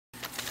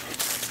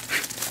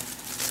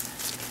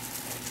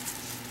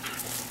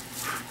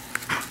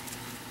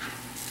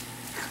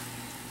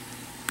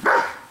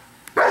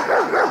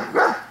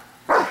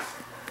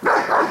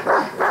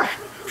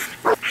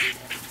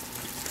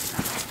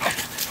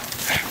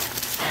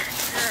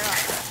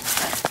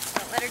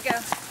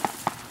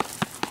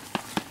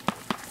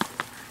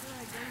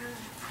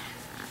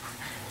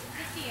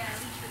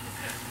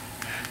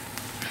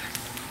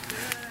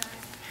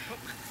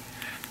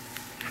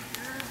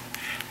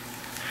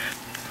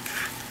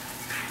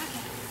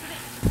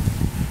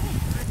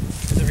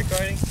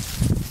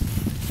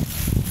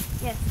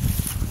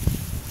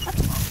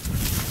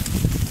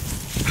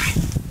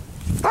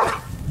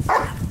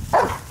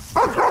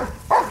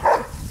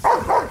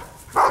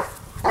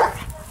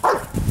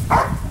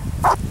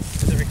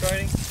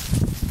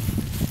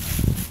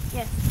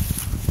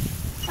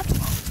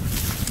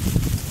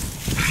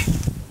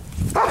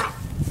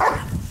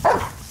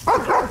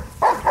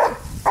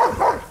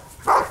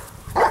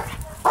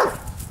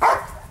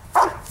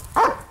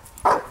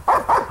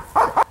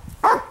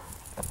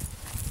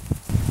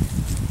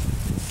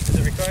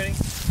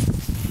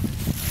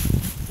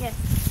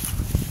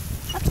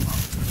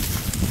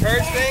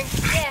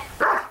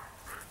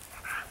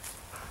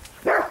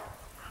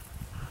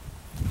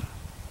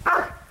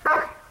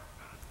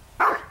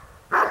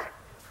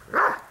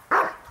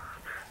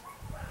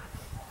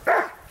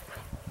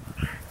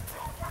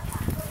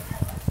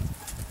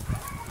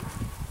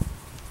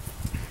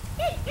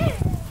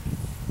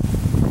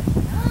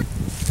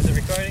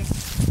riding?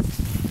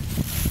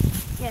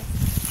 Yes.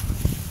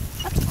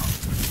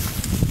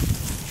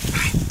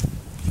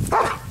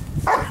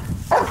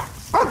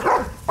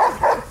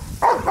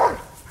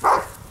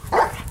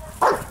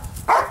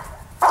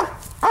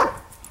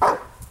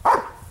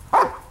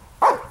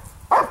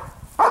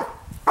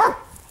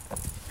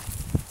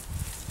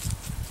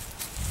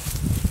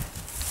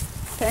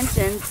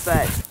 Pensions,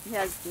 but he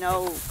has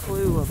no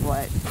clue of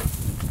what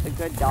a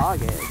good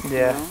dog is.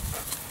 Yeah.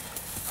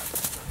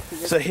 You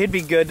know? So he'd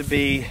be good to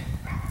be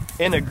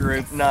in a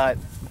group, not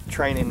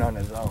training on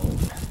his own.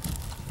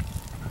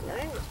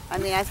 I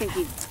mean, I think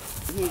he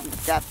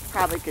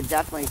probably could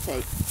definitely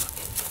take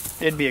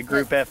It'd be a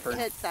group effort.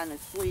 hits on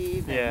his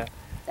sleeve and Yeah.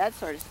 that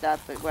sort of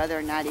stuff, but whether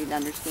or not he'd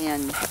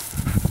understand,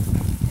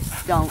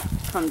 don't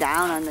come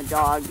down on the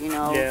dog, you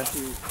know, Yeah.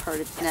 to hurt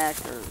its neck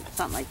or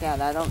something like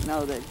that. I don't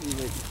know that he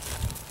would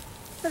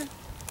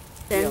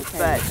be okay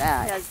with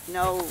that. He has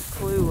no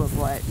clue of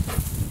what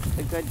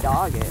a good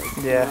dog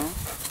is. Yeah.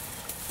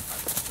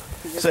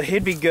 You know? So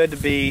he'd be good to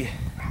be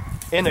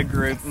in a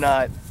group,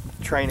 not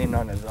training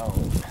on his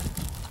own.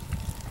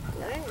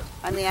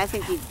 I mean, I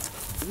think he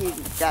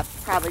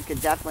probably could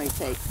definitely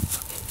take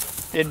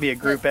It'd be a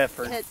group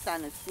effort. hits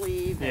on his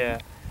sleeve and Yeah.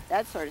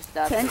 that sort of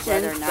stuff. But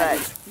whether or not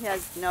he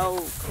has no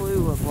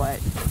clue of what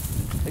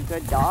a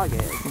good dog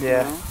is.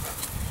 Yeah. You know?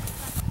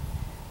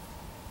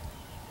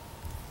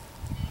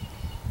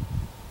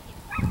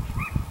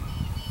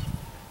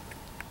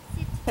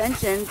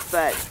 Pensions,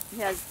 but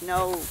he has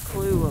no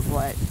clue of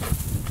what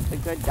a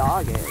good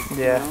dog is.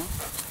 Yeah.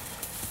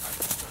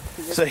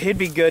 You know? So he'd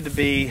be good to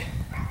be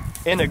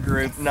in a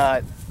group,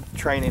 not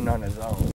training on his own.